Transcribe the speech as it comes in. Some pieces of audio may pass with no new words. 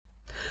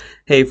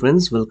Hey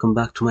friends, welcome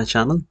back to my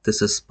channel.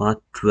 This is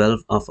part 12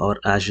 of our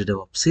Azure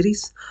DevOps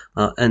series.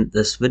 In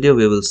this video,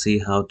 we will see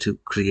how to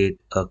create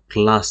a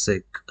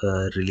classic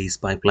release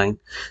pipeline.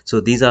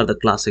 So these are the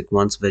classic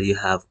ones where you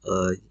have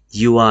a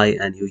UI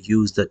and you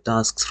use the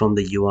tasks from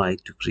the UI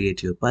to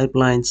create your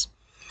pipelines.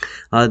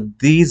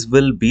 These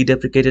will be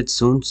deprecated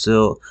soon,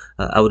 so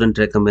I wouldn't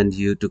recommend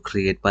you to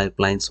create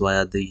pipelines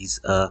via these,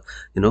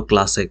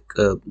 classic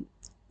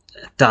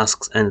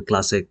tasks and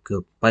classic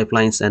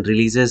pipelines and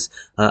releases.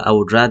 I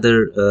would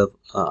rather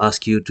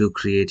ask you to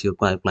create your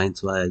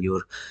pipelines via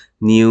your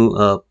new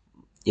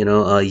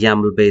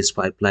YAML based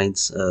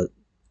pipelines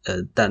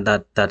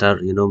that are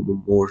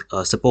more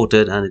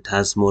supported, and it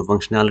has more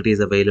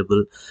functionalities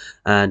available.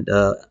 And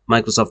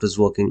Microsoft is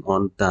working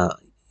on the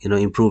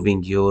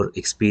improving your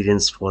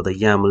experience for the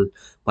YAML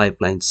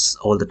pipelines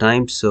all the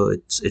time, so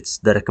it's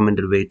the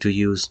recommended way to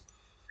use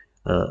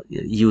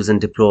and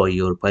deploy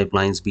your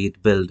pipelines, be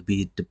it build,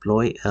 be it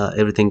deploy.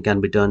 Everything can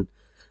be done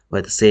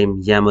by the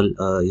same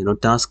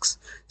YAML tasks.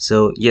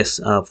 So yes,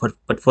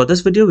 but for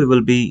this video we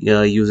will be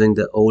using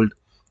the old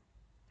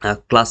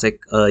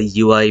classic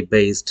UI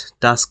based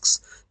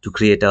tasks to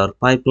create our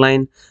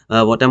pipeline.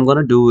 What I'm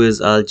gonna do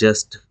is I'll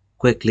just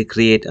quickly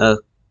create a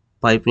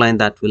pipeline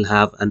that will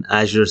have an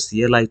Azure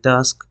CLI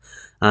task,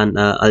 and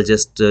I'll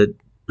just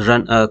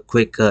run a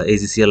quick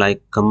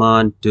AZCLI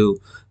command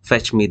to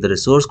fetch me the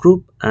resource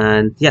group.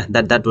 And yeah,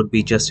 that would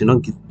be just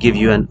give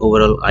you an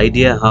overall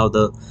idea how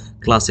the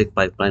classic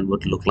pipeline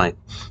would look like.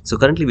 So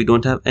currently we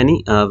don't have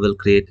any. We'll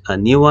create a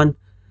new one,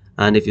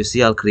 and if you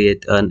see, I'll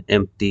create an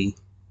empty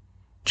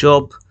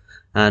job,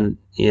 and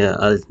yeah,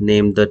 I'll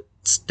name the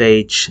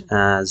stage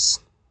as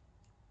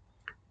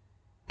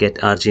get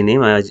RG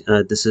name.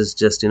 This is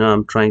just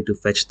I'm trying to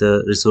fetch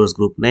the resource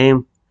group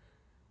name.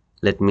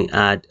 Let me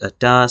add a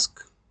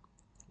task,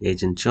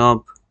 agent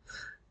job.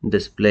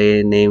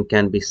 Display name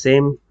can be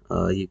same.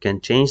 You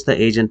can change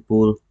the agent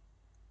pool.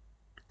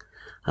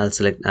 I'll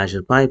select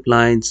Azure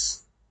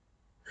Pipelines.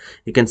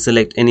 You can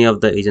select any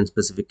of the agent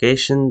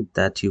specification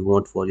that you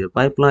want for your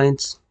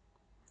pipelines.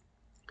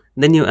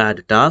 Then you add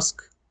a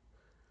task.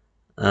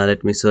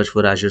 Let me search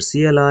for Azure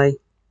CLI.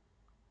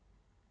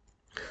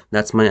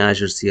 That's my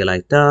Azure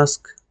CLI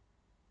task.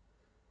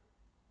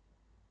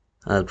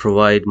 I'll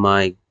provide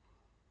my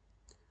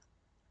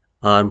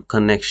ARM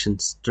connection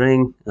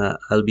string.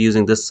 I'll be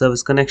using this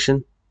service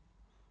connection,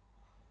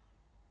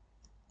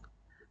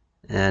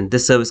 and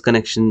this service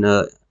connection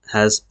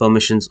has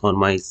permissions on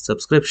my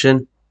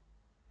subscription.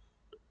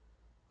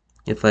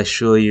 If I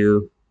show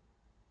you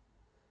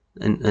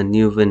in a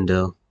new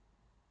window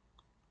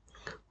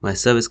my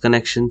service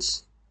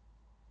connections,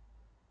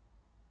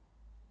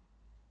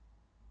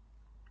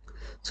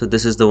 so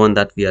this is the one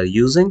that we are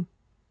using.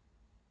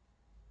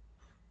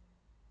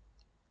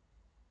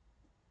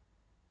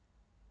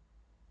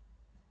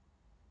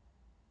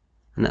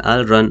 And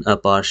I'll run a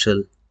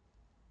partial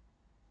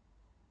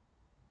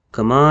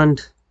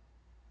command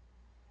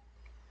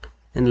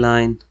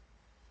inline,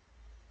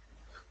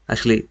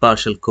 actually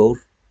partial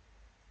core,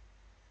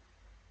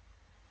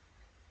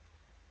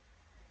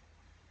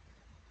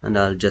 and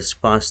I'll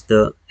just pass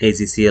the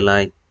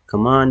AZCLI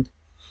command.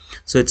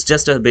 So it's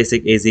just a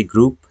basic AZ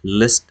group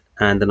list,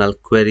 and then I'll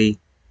query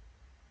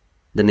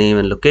the name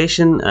and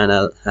location, and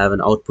I'll have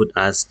an output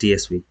as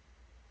TSV.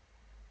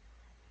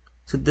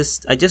 So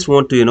this, I just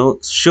want to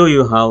show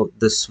you how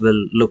this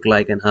will look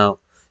like and how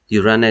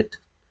you run it.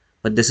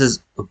 But this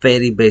is a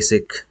very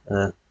basic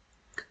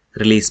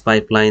release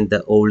pipeline,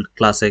 the old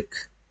classic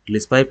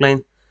release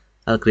pipeline.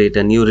 I'll create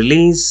a new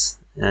release,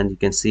 and you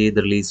can see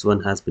the release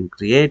one has been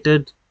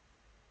created.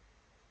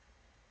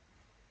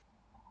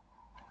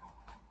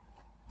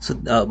 So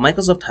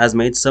Microsoft has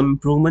made some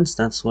improvements.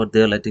 That's what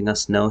they're letting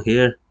us know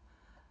here.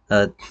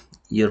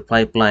 Your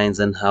pipelines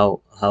and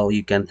how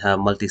you can have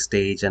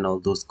multi-stage and all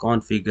those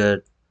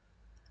configured.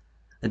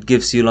 It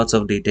gives you lots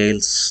of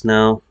details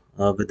now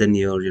within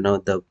your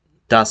the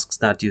tasks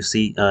that you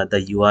see.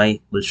 The UI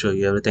will show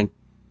you everything,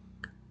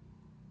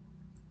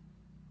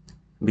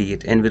 be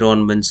it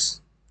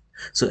environments.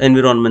 So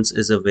environments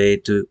is a way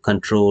to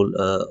control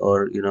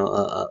or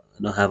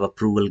have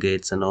approval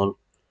gates and all.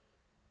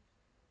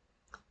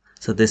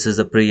 So this is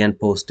the pre and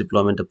post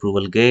deployment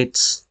approval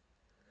gates.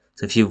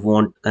 So if you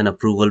want an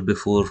approval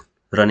before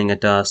running a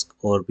task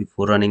or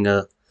before running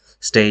a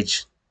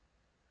stage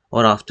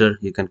or after,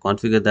 you can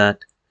configure that.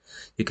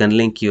 You can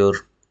link your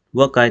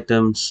work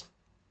items.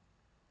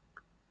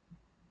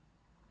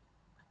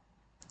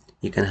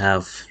 You can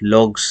have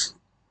logs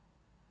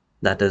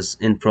that is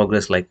in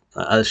progress, like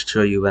I'll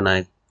show you when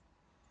I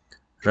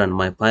run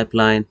my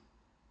pipeline.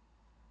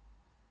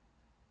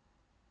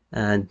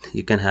 And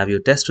you can have your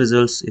test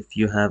results. If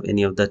you have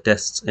any of the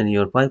tests in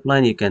your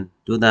pipeline, you can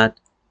do that.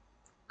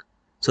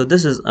 So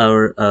this is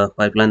our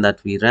pipeline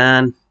that we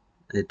ran.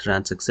 It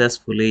ran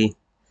successfully.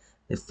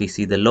 If we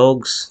see the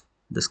logs,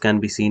 this can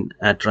be seen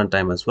at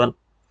runtime as well.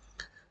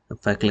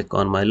 If I click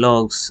on my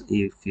logs,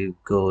 if you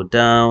go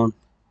down,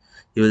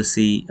 you will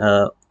see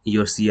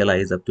your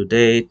CLI is up to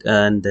date,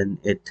 and then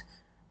it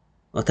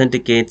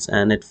authenticates,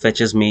 and it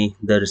fetches me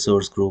the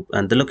resource group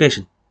and the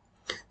location.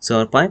 So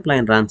our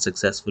pipeline ran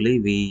successfully.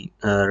 We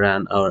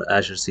ran our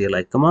Azure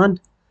CLI command,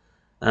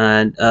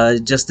 and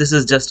just this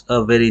is just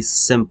a very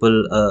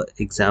simple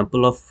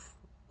example of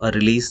a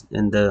release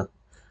in the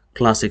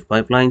classic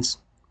pipelines.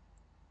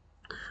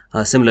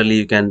 Similarly,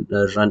 you can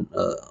run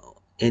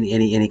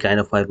any kind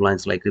of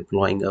pipelines, like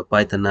deploying a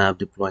Python app,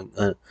 deploying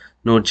a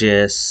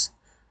Node.js,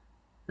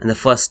 and the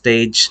first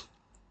stage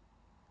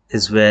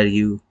is where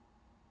you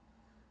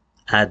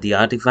add the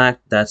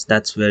artifact.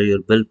 That's where your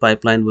build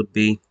pipeline would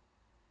be.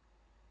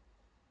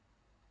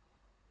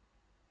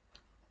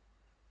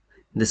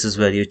 This is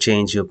where you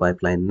change your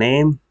pipeline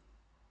name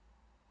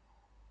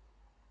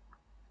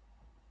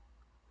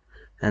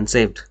and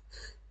saved.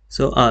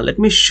 So let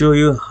me show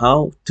you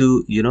how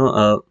to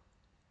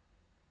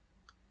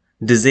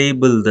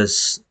disable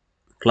this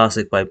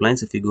classic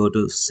pipelines. If you go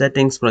to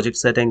settings, project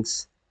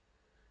settings,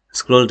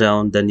 scroll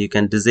down, then you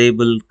can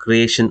disable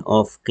creation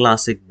of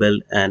classic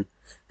build and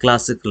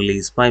classic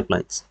release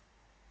pipelines.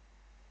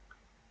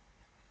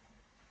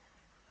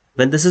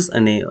 When this is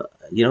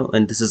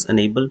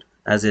enabled,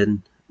 as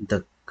in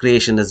the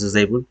creation is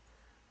disabled,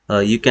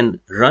 you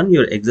can run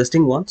your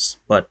existing ones,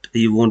 but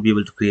you won't be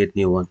able to create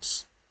new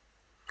ones.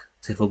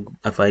 So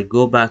if I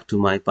go back to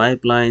my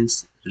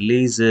pipelines,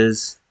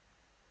 releases,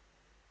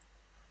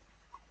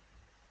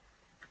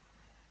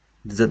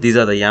 these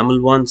are the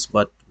YAML ones,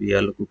 but we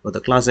are looking for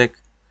the classic.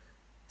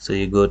 So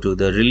you go to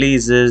the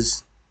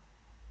releases,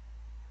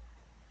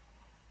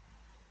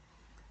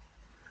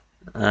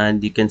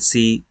 and you can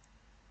see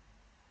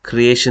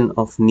creation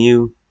of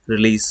new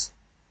release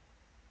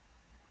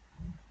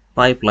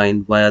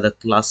pipeline via the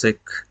classic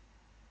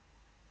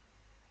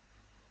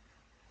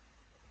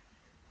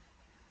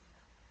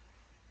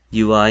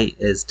UI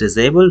is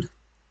disabled.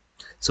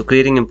 So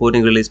creating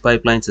importing release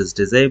pipelines is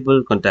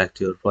disabled.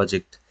 Contact your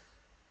project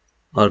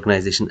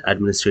organization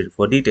administrator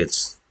for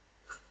details.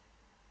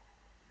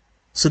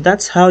 So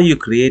that's how you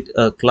create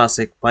a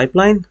classic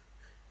pipeline,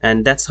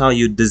 and that's how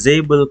you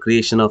disable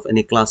creation of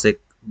any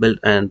classic build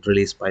and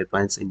release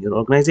pipelines in your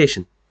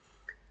organization.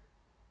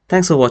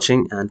 Thanks for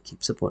watching, and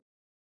keep supporting.